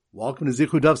Welcome to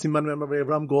Zichud Daf Siman Memavei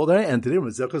Avram Golder, and today we're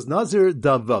Zechus Nazir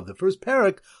Daf Vav, the first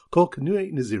parak called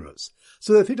Kanui Naziros.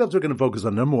 So the three topics we're going to focus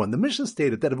on. Number one, the Mishnah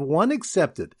stated that if one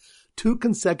accepted 2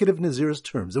 consecutive Naziris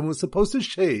terms and was supposed to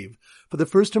shave for the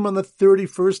first term on the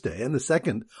 31st day and the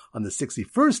second on the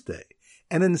 61st day,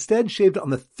 and instead shaved on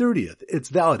the 30th, it's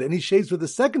valid, and he shaves for the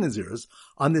second Naziris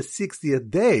on the 60th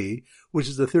day, which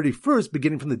is the 31st,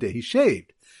 beginning from the day he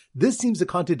shaved. This seems to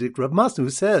contradict Rav Masna, who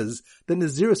says that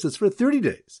Naziris is for 30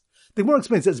 days. The Gemara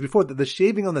explains, as before, that the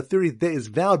shaving on the 30th day is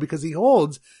valid because he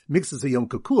holds mixes a Yom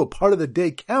Kikul, part of the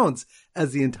day counts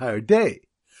as the entire day.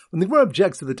 When the Gemara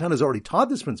objects that the Tana has already taught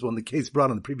this principle in the case brought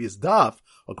on the previous daf,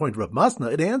 according to Rav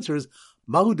Masna, it answers,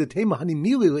 Mahu detema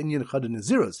hanimili le'inyan chad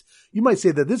Naziros. You might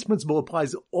say that this principle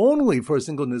applies only for a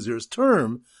single Nazir's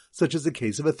term, such as the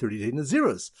case of a 30-day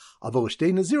Naziros.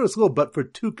 Avoshtei Naziros lo, but for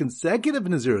 2 consecutive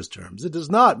Naziros terms, it does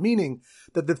not, meaning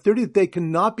that the 30th day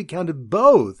cannot be counted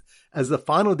both as the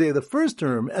final day of the first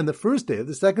term and the first day of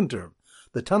the second term.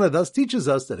 The Tana thus teaches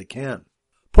us that it can.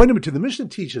 Point number 2, the Mishnah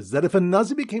teaches that if a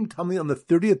Nazir became Tamli on the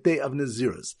 30th day of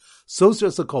Naziris, so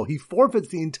Sakol, he forfeits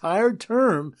the entire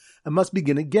term and must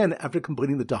begin again after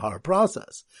completing the Tahara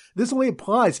process. This only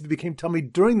applies if he became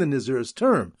Tamli during the Naziris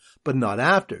term, but not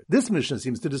after. This Mishnah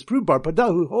seems to disprove Bar Pada,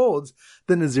 who holds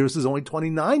that Naziris is only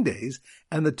 29 days,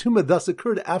 and the Tumah thus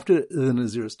occurred after the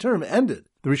Naziris term ended.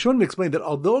 The Rishonim explained that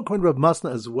although according to Rav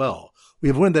Masna as well, we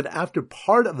have learned that after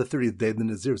part of the 30th day the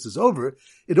Naziris is over,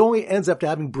 it only ends after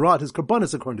having brought his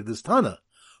korbanos according to this Tana.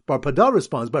 Bar Pada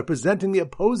responds by presenting the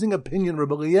opposing opinion of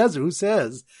Rabbi Eliezer, who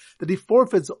says that he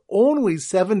forfeits only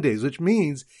 7 days, which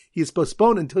means he is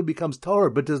postponed until he becomes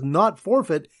Torah, but does not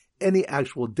forfeit any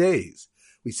actual days.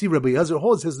 We see Rabbi Eliezer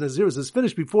holds his Naziris is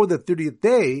finished before the 30th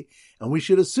day, and we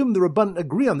should assume the Rabbanan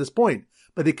agree on this point,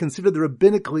 but they consider the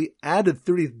rabbinically added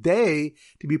 30th day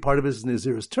to be part of his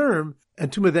Naziris term, and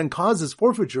Tumah then causes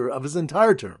forfeiture of his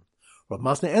entire term. Rav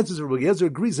Masna answers, Rabbi Eliezer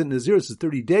agrees that Naziris is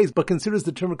 30 days, but considers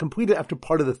the term completed after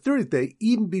part of the 30th day,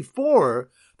 even before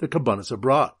the korbanos are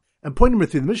brought. And point number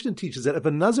 3, the Mishnah teaches that if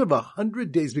a Nazir of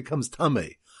 100 days becomes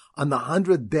Tameh on the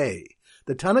 100th day,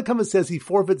 the Tana Kama says he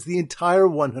forfeits the entire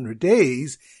 100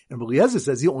 days, and Rabbi Eliezer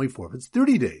says he only forfeits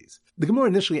 30 days. The Gemara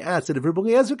initially asks that if Rabbi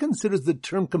Eliezer considers the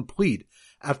term complete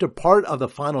after part of the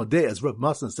final day, as Rav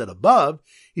Masna said above,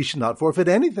 he should not forfeit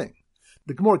anything.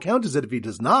 The Gemara counters that if he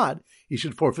does not, he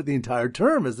should forfeit the entire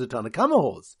term, as the Tana Kama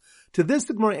holds. To this,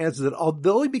 the Gemara answers that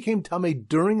although he became Tameh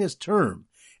during his term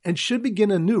and should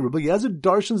begin anew, Rabbi Eliezer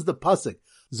darshans the pasuk,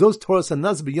 Zos Torah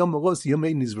Sanaz b'yom melos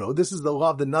yomei nizro. This is the law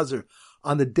of the Nazir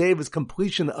on the day of his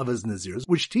completion of his Nazirs,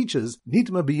 which teaches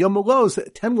Nitma b'yom melos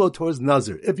tenlo towards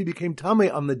Nazir. If he became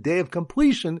Tameh on the day of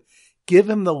completion, give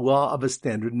him the law of a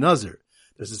standard Nazir.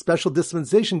 There's a special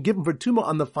dispensation given for Tumah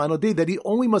on the final day that he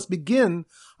only must begin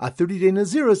a 30-day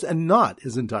Naziris and not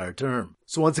his entire term.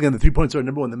 So once again, the 3 points are: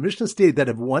 number 1, the Mishnah stated that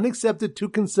if one accepted 2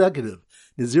 consecutive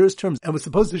Naziris terms and was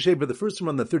supposed to shave for the first term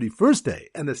on the 31st day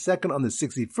and the second on the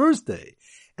 61st day,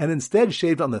 and instead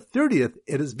shaved on the 30th,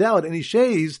 it is valid, and he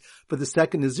shaves for the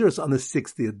second Naziris on the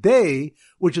 60th day,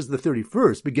 which is the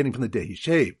 31st, beginning from the day he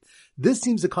shaved. This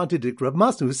seems to contradict Rav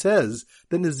Masna, who says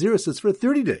that Naziris is for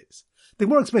 30 days. The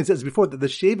Gemara explains, as before, that the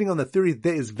shaving on the 30th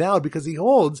day is valid because he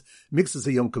holds mixes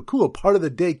a Yom Kikul, part of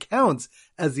the day counts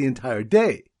as the entire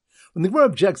day. When the Gemara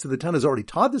objects that the Tana has already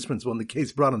taught this principle in the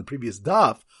case brought on the previous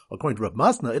daf, according to Rav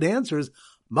Masna, it answers,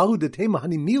 Mahu detema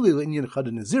hanimili le'inyan chad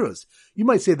Naziros. You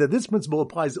might say that this principle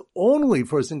applies only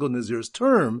for a single Nazir's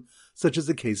term, such as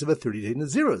the case of a 30-day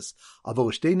Naziros.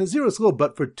 Avoshtei Naziros lo,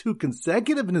 but for 2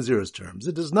 consecutive Naziros terms,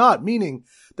 it does not, meaning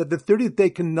that the 30th day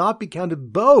cannot be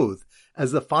counted both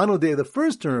as the final day of the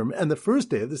first term and the first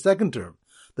day of the second term.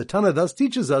 The Tana thus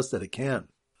teaches us that it can.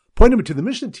 Point number 2, the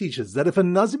Mishnah teaches that if a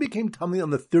Nazir became Tamli on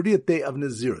the 30th day of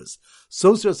Naziris,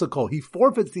 so Sakol, he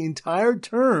forfeits the entire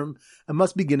term and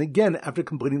must begin again after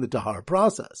completing the Tahara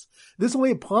process. This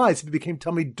only applies if he became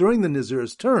Tamli during the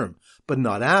Naziris term, but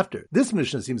not after. This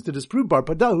Mishnah seems to disprove Bar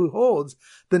Pada, who holds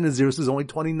that Naziris is only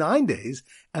 29 days,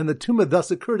 and the Tumah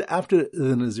thus occurred after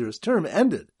the Naziris term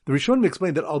ended. The Rishonim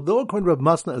explained that although according to Rav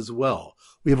Masna as well,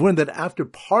 we have learned that after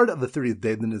part of the 30th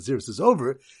day the Naziris is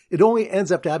over, it only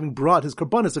ends after having brought his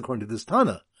korbanos according to this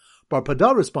Tana. Bar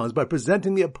Pada responds by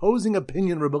presenting the opposing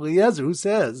opinion of Rabbi Eliezer, who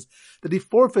says that he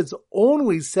forfeits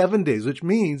only 7 days, which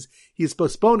means he is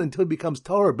postponed until he becomes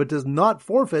Torah, but does not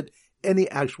forfeit any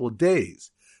actual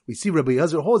days. We see Rabbi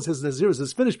Eliezer holds his Naziris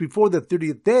is finished before the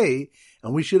 30th day,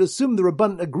 and we should assume the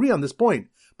Rabbanan agree on this point,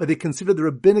 but they consider the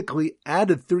rabbinically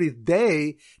added 30th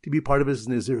day to be part of his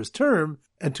Naziris term,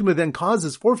 and Tumah then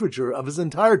causes forfeiture of his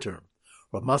entire term.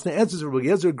 Rav Masna answers, Rabbi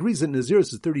Eliezer agrees that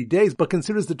Nazirus is 30 days, but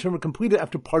considers the term completed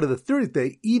after part of the 30th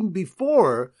day, even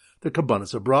before the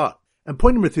Karbanos are brought. And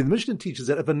point number 3, the Mishnah teaches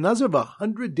that if a Nazir of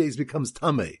 100 days becomes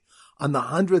Tameh on the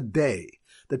 100th day,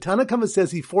 the Tanna Kama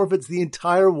says he forfeits the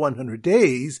entire 100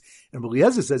 days, and Rabbi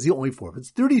Eliezer says he only forfeits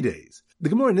 30 days. The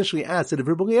Gemara initially asked that if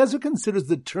Rabbi Eliezer considers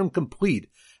the term complete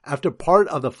after part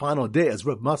of the final day, as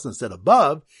Rav Masna said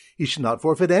above, he should not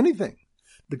forfeit anything.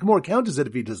 The Gemara counters that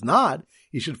if he does not,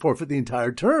 he should forfeit the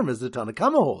entire term, as the Tanna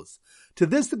Kama holds. To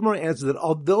this, the Gemara answers that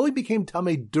although he became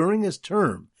Tameh during his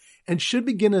term, and should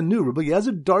begin anew, Rabbi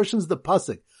Eliezer darshans the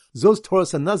pasuk, Zos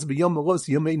Toras HaNazir b'yom melos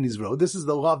yomei nizro. This is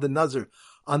the law of the Nazir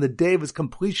on the day of his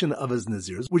completion of his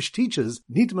Nazirs, which teaches,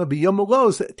 Nitma b'yom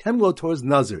melos tenlo Toras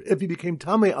Nazir. If he became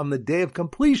Tameh on the day of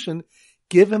completion,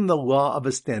 give him the law of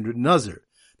a standard Nazir.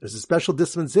 There's a special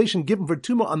dispensation given for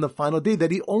Tuma on the final day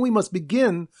that he only must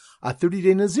begin a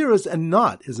 30-day Nazirus and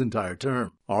not his entire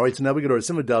term. Alright, so now we get our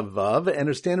Simon Dav Vav, and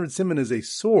our standard Simon is a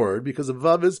sword because a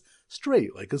Vav is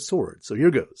straight like a sword. So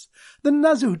here goes. The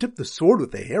Nazir who took the sword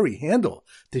with the hairy handle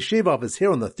to shave off his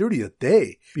hair on the 30th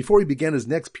day before he began his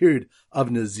next period of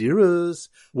Nazirus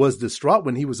was distraught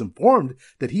when he was informed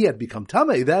that he had become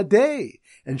Tameh that day,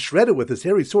 and shredded with his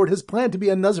hairy sword his plan to be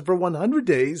a Nazir for 100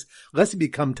 days, lest he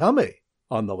become Tameh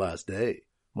on the last day.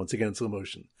 Once again in slow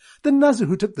motion. The Nazir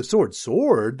who took the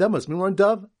sword, that must mean we're on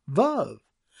Dav Vav.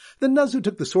 The Nazir who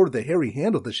took the sword with the hairy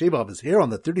handle to shave off his hair on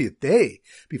the 30th day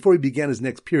before he began his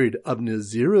next period of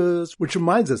Nazirus, which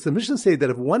reminds us, the Mishnah say that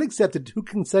if one accepted 2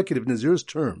 consecutive Nazirus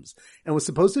terms and was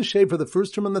supposed to shave for the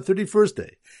first term on the 31st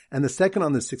day and the second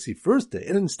on the 61st day,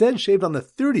 and instead shaved on the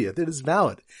 30th, it is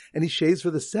valid, and he shaves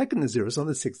for the second Nazirus on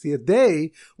the 60th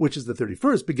day, which is the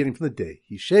 31st, beginning from the day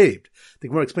he shaved. The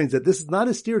Gemara explains that this is not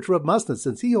a steer to Rav Masna,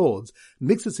 since he holds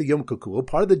Mixus a Yom Kukul,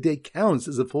 part of the day counts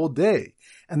as a full day.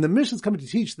 And the Mishnah is coming to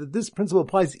teach that this principle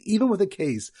applies even with a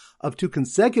case of 2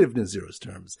 consecutive Nazirus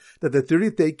terms, that the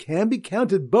 30th day can be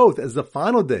counted both as the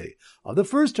final day of the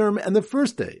first term and the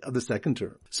first day of the second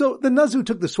term. So the Nazir who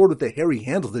took the sword with the hairy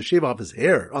handle to shave off his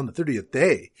hair on the 30th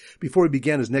day before he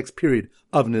began his next period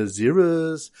of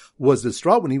Nazirus was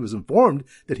distraught when he was informed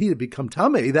that he had become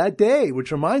Tameh that day,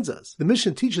 which reminds us, the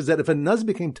Mishnah teaches that if a Nazir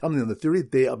became Tameh on the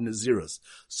 30th day of Nazirus,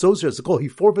 so says the call, he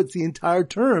forfeits the entire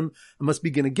term and must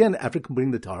begin again after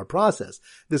completing the Tahar process.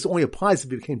 This only applies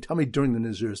if he became Tameh during the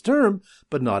Nazirus term,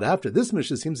 but not after. This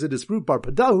Mishnah seems to disprove Bar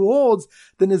Pada, who holds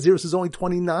that Nazirus is only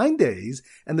 29 days,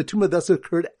 and the Tumah thus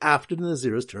occurred after the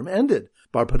Nazirus term ended.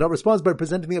 Bar Pada responds by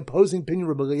presenting the opposing opinion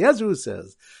of Rabbi Eliezer, who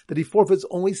says that he forfeits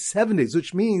only 7 days,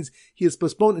 which means he is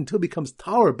postponed until he becomes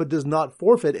Tahor, but does not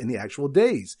forfeit any actual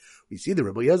days. We see that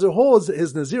Rabbi Eliezer holds that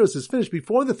his Nazirus is finished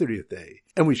before the 30th day,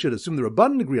 and we should assume the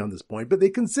Rabbanan agree on this point, but they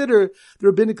consider the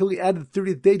rabbinically added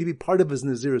 30th day to be part of his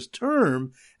Nazirus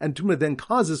term, and Tumah then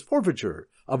causes forfeiture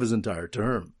of his entire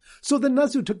term. So the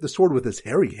Nazir took the sword with his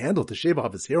hairy handle to shave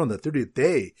off his hair on the 30th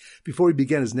day before he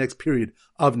began his next period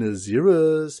of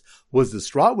Nazirus was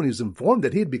distraught when he was informed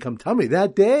that he had become Tameh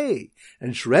that day,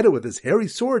 and shredded with his hairy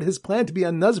sword his plan to be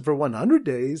a Nazir for 100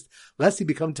 days, lest he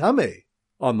become Tameh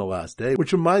on the last day.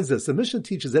 Which reminds us, the Mishnah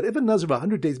teaches that if a Nazir of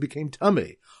 100 days became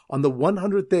Tameh on the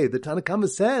 100th day, the Tanna Kama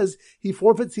says he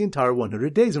forfeits the entire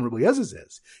 100 days, and Rabbi Eliezer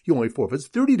says he only forfeits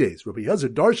 30 days. Rabbi Eliezer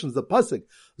darshans the pasuk,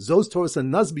 Zos Toras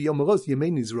HaNazir b'yom melos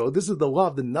yomei nizro. This is the law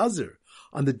of the Nazir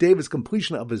on the day of his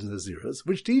completion of his Nazirus,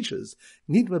 which teaches,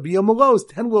 Nitma b'yom melos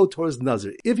tenlo Toras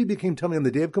Nazir. If he became Tameh on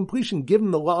the day of completion, give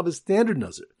him the law of his standard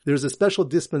Nazir. There is a special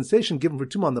dispensation given for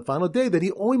Tumah on the final day that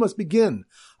he only must begin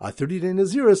a 30-day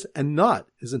Nazirus and not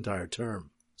his entire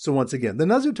term. So once again, the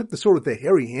Nazir took the sword with a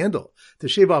hairy handle to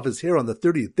shave off his hair on the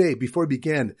 30th day before he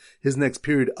began his next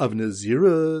period of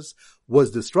Nazirus, was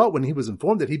distraught when he was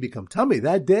informed that he'd become Tameh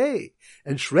that day,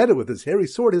 and shredded with his hairy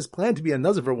sword his plan to be a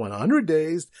Nazir for 100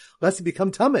 days, lest he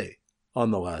become Tameh on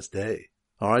the last day.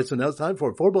 Alright, so now it's time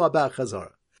for 4 Blabach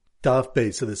Chazara. Daf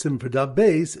Beis. So the sim for Daf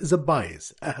Beis is a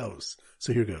bias, a house.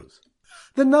 So here goes.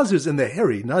 The Nazir's in the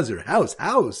hairy Nazir house.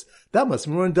 That must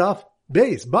mean we're in Daf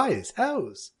Beis, bias,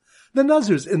 house. The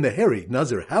Nazir's in the hairy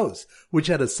Nazir house, which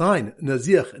had a sign,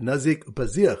 Nazir, Nazik,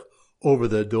 Upazir, over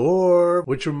the door,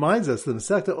 which reminds us the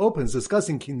Masechta opens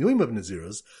discussing kinuim of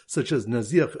Nazirus, such as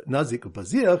Nazir, Nazik,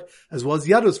 Upazir, as well as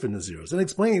Yados for Nazirus, and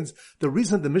explains the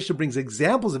reason the Mishnah brings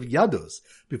examples of Yados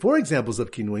before examples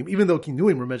of kinuim, even though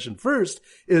kinuim were mentioned first,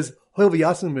 is since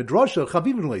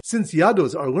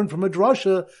Yados are learned from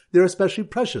Midrasha, they're especially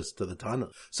precious to the Tana.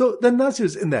 So the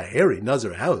Nazir's in the hairy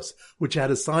Nazir house, which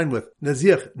had a sign with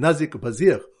Nazir, Nazik,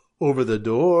 Upazir, over the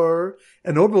door,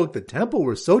 and overlook the temple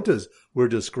where sotas were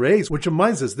disgraced, which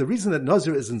reminds us the reason that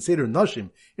Nazir is in Seder Nashim,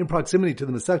 in proximity to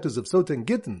the Masechtas of Sota and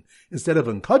Gittin, instead of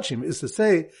in Kachim, is to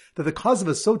say that the cause of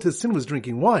a sota's sin was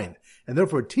drinking wine, and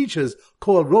therefore it teaches,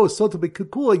 Kol ro sota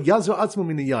bekukula yazer atzmo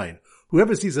min yayin.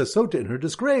 Whoever sees a sota in her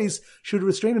disgrace should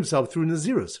restrain himself through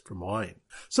Nazirus, from wine.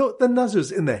 So the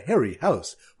Nazirs in the hairy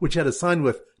house, which had a sign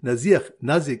with Nazir,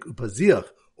 Nazik, Upaziach,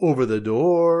 over the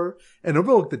door, and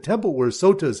overlooked the temple where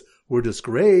sotas were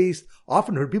disgraced,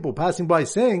 often heard people passing by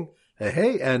saying,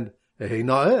 Hey, and Hey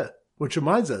Na'eh, which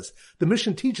reminds us, the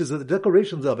mission teaches that the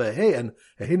declarations of Hey and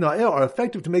Hey Na'eh are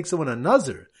effective to make someone a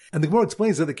Nazir, and the Gemara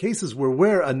explains that the cases were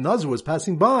where a Nazir was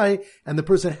passing by, and the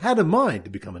person had in mind to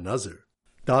become a Nazir.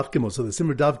 Daf Gimel, so the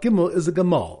Simmer Daf Gimel is a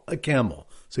Gamal, a camel.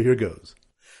 So here goes.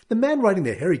 The man riding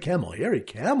the hairy camel,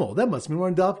 that must mean we're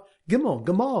in Daf Gimel,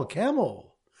 Gamal,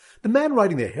 camel. The man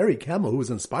riding the hairy camel, who was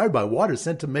inspired by water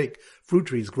sent to make fruit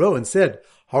trees grow, and said,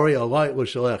 Hari alai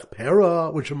l'shalech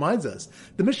pera, which reminds us,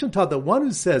 the Mishnah taught that one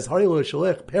who says, Hari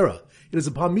l'shalech pera, it is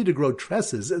upon me to grow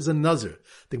tresses, is a Nazir.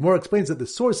 The Gemara explains that the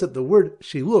source that the word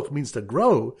shiluch means to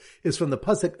grow is from the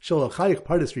pasuk shalachayich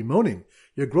pardes rimonim,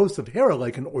 your growths of hair are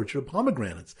like an orchard of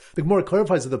pomegranates. The Gemara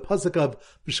clarifies that the pasuk of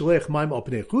v'shalech maim al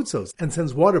pnei chutzos, and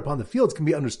sends water upon the fields, can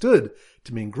be understood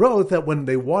to mean growth, that when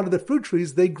they water the fruit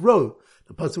trees, they grow.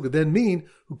 The pasuk would then mean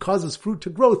who causes fruit to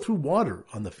grow through water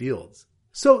on the fields.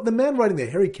 So the man riding the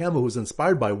hairy camel, who was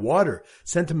inspired by water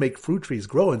sent to make fruit trees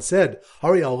grow, and said,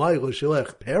 Hari alai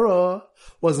l'shilech pera,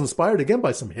 was inspired again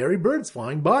by some hairy birds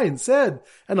flying by, and said,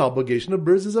 an obligation of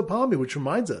birds is upon me, which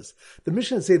reminds us, the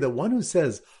Mishnah say that one who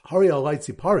says, Hari alai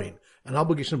tziparin, an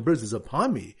obligation of birds is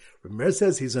upon me, Reb Meir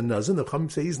says he's a Nazir, the Chachamim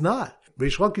say he's not.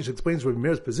 Reish Lakish explains Reb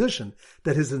Meir's position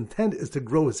that his intent is to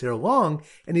grow his hair long,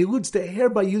 and he alludes to hair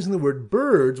by using the word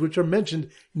birds, which are mentioned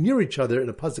near each other in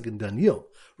a pasuk in Daniel.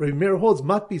 Reb Meir holds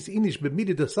matbis inish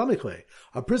b'midi de samichle.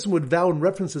 A person would vow in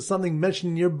reference to something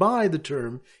mentioned nearby the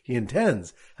term he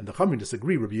intends, and the Chachamim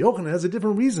disagree. Rabbi Yochanan has a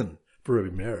different reason for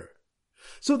Reb Meir.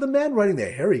 So the man riding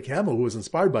the hairy camel, who was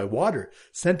inspired by water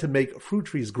sent to make fruit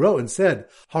trees grow, and said,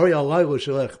 Hari alai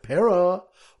l'shalech pera,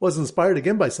 was inspired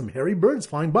again by some hairy birds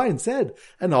flying by, and said,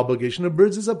 an obligation of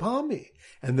birds is upon me,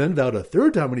 and then vowed a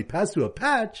third time when he passed through a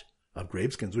patch of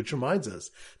grapeskins, which reminds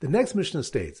us, the next Mishnah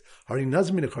states, Hari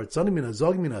nazir mina chartzanim mina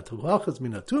zogim mina tulachas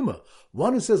mina tuma,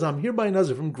 one who says, I'm hereby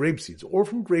nazir from grape seeds, or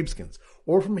from grapeskins,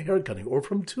 or from hair cutting, or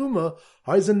from tuma,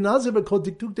 Hari is a nazir b'kol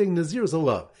tiktukte nazir is a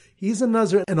love. He's a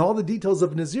nazir, and all the details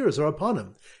of Naziris are upon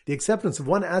him. The acceptance of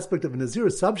one aspect of a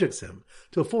Naziris subjects him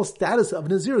to a full status of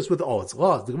Naziris with all its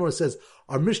laws. The Gemara says,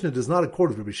 our Mishnah does not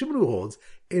accord with Rabbi Shimon, who holds,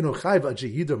 Eino chayv ad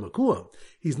sheyidar makuam.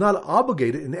 He's not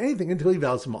obligated in anything until he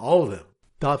vows from all of them.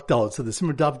 Daf Dalet, so the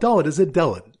Simmer Daf Dalet is a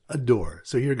delet, a door.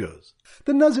 So here goes.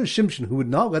 The Nazir Shimshon, who would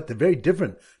not let the very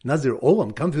different Nazir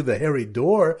Olam come through the hairy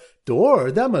door,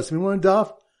 that must mean we're in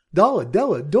Daf Dalet,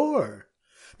 delet, door.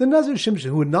 The Nazir Shimshon,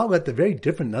 who would not let the very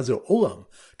different Nazir Olam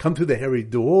come through the hairy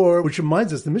door, which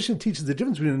reminds us the Mishnah teaches the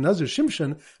difference between a Nazir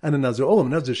Shimshon and a Nazir Olam. A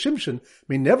Nazir Shimshon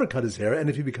may never cut his hair, and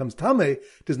if he becomes Tameh,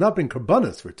 does not bring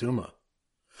Karbanas for Tumah.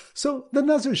 So the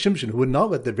Nazir Shimshon, who would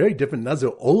not let the very different Nazir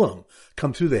Olam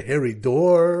come through the hairy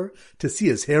door to see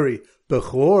his hairy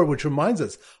Bechor, which reminds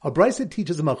us, a Brisa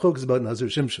teaches a Machokas about Nazir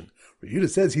Shimshon. Rav Yehuda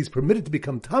says he's permitted to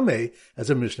become Tameh, as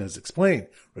our Mishnah has explained.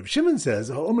 Rav Shimon says,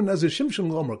 Ha'omer Nazir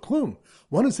Shimshon l'omer klum.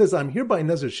 One who says, I'm hereby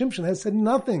Nazir Shimshon, has said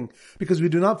nothing, because we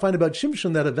do not find about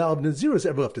Shimshon that a vow of Nazirus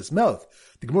ever left his mouth.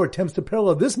 The Gemara attempts to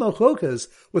parallel this Machokas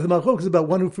with a Machokas about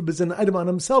one who forbids an item on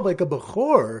himself, like a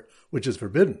Bechor, which is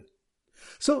forbidden.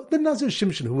 So the Nazir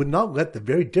Shimshon, who would not let the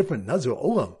very different Nazir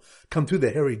Olam come through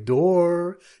the hairy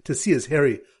door to see his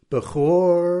hairy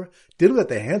Bechor, did let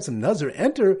the handsome Nazir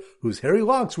enter, whose hairy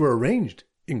locks were arranged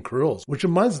in curls, which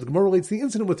reminds us, the Gemara relates the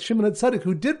incident with Shimon HaTzadik,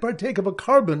 who did partake of a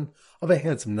carbon of a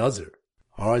handsome Nazir.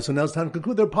 Alright, so now it's time to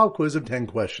conclude their pop quiz of 10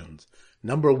 questions.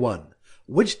 Number 1.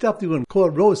 Which daf do you learn? Kol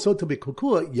ro sota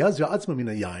bekukua yazra atzma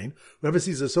mina yain. Whoever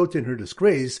sees a sota in her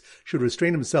disgrace should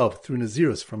restrain himself through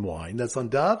Nazirus from wine. That's on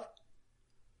Daf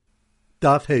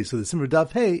Hay. So the Simmer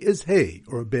Daf Hay is hay,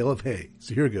 or a bale of hay.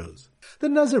 So here goes. The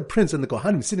Nazir prince and the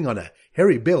Kohanim sitting on a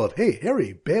hairy bale of hay.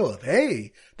 Hairy bale of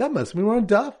hay? That must mean we're on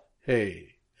Daf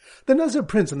Hay. The Nazir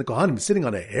prince and the Kohanim sitting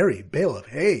on a hairy bale of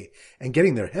hay and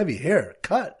getting their heavy hair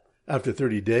cut after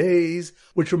 30 days,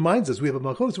 which reminds us we have a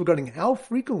machos regarding how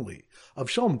frequently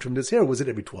Avshalom trimmed his hair. Was it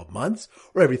every 12 months,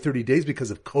 or every 30 days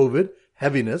because of COVID,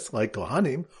 heaviness like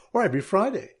Kohanim, or every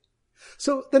Friday?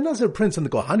 So the Nazir prince and the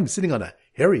Kohanim sitting on a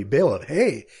hairy bale of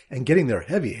hay and getting their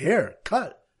heavy hair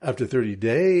cut after 30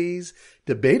 days.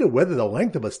 Debate whether the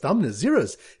length of a stam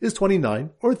naziris is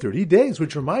 29 or 30 days,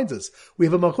 which reminds us, we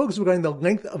have a machlokas regarding the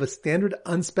length of a standard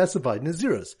unspecified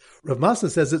naziris. Rav Masna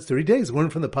says it's 30 days,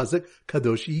 learned from the pasuk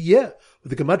Kadosh Yeh,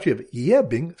 with the gematria of Yeh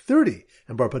being 30.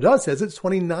 And Bar Padah says it's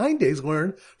 29 days,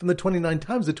 learned from the 29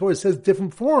 times the Torah says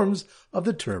different forms of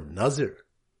the term Nazir.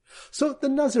 So the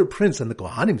Nazir prince and the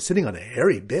Kohanim sitting on a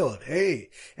hairy bale of hay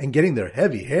and getting their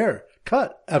heavy hair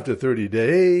cut after 30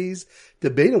 days.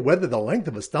 Debated whether the length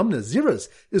of a stam naziris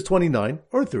is 29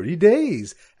 or 30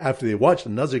 days after they watched the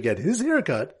Nazir get his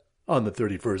haircut on the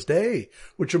 31st day.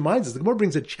 Which reminds us, the Gemara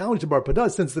brings a challenge to Bar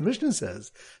Padah since the Mishnah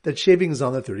says that shaving is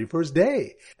on the 31st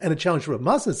day, and a challenge to Rav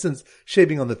Masna since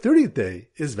shaving on the 30th day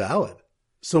is valid.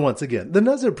 So once again, the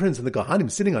Nazir prince and the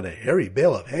Kohanim sitting on a hairy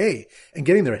bale of hay and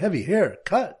getting their heavy hair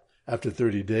cut after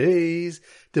 30 days,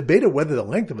 debated whether the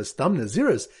length of a stam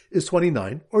naziris is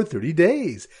 29 or 30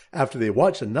 days after they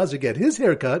watched the Nazir get his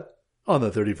haircut on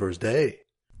the 31st day.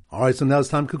 Alright, so now it's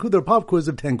time to conclude our pop quiz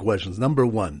of 10 questions. Number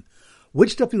 1.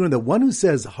 Which stuff do you learn that one who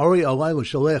says, Hari alai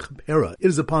l'shalech pera, it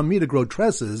is upon me to grow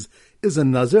tresses, is a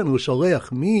Nazir, and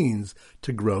l'shalech means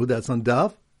to grow, that's on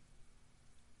daf?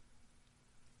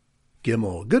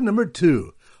 Gimel. Good. Number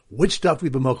 2. Which stuff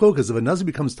we've been machlokas if a Nazir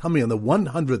becomes tummy on the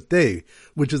 100th day,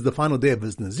 which is the final day of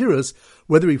his Naziris,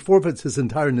 whether he forfeits his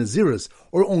entire Naziris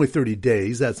or only 30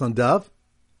 days, that's on daf?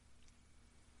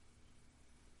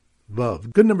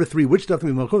 Vav. Good. Number 3. Which stuff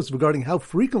we've been machlokas regarding how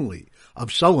frequently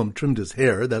Avshalom trimmed his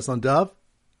hair, that's on daf?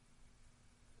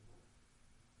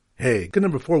 Hey. Good.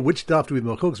 Number 4. Which stuff do we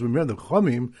machlokas remember the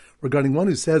Chachamim regarding one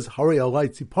who says Hari alai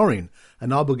tziparin,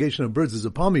 an obligation of birds is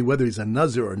upon me, whether he's a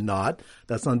Nazir or not,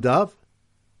 that's on daf?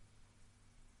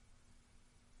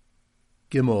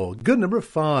 Gimel. Good. Number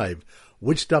 5.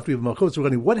 Which stuff do we have machos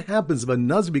regarding what happens if a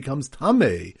Nazir becomes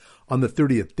tameh on the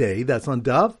 30th day? That's on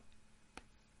daf.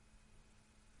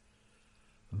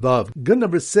 Vav. Good.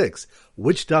 Number 6.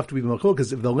 Which stuff do we have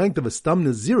machos if the length of a stam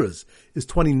naziris is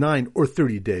 29 or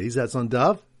 30 days? That's on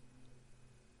daf.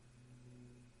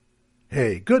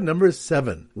 Hey. Good. Number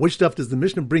 7. Which stuff does the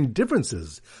Mishnah bring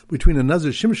differences between a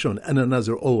Nazir Shimshon and a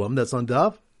Nazir Olam? That's on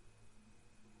daf.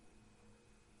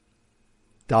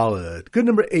 Dalet. Good.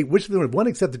 Number 8. Which of them, if one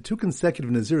accepted 2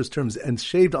 consecutive Naziris terms and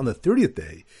shaved on the 30th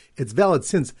day, it's valid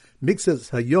since Mixes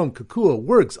Hayom Kakua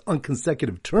works on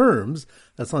consecutive terms.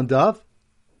 That's on daf.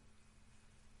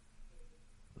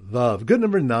 Vav. Good.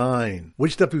 Number 9.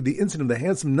 Which stuff of the incident of the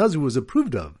handsome Nazir was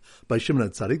approved of by Shimon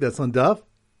HaTzadik? That's on daf.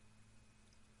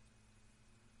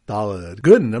 Dalet.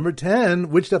 Good. Number 10.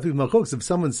 Which stuff of Malchok, if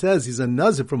someone says he's a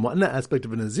Nazir from one aspect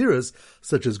of a Naziris,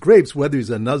 such as grapes, whether he's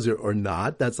a Nazir or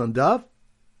not, that's on daf.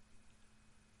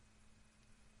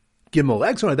 Gimel.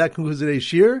 Excellent. That concludes today's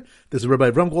shir. This is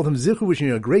Rabbi Avram Goldham Zichu wishing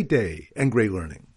you a great day and great learning.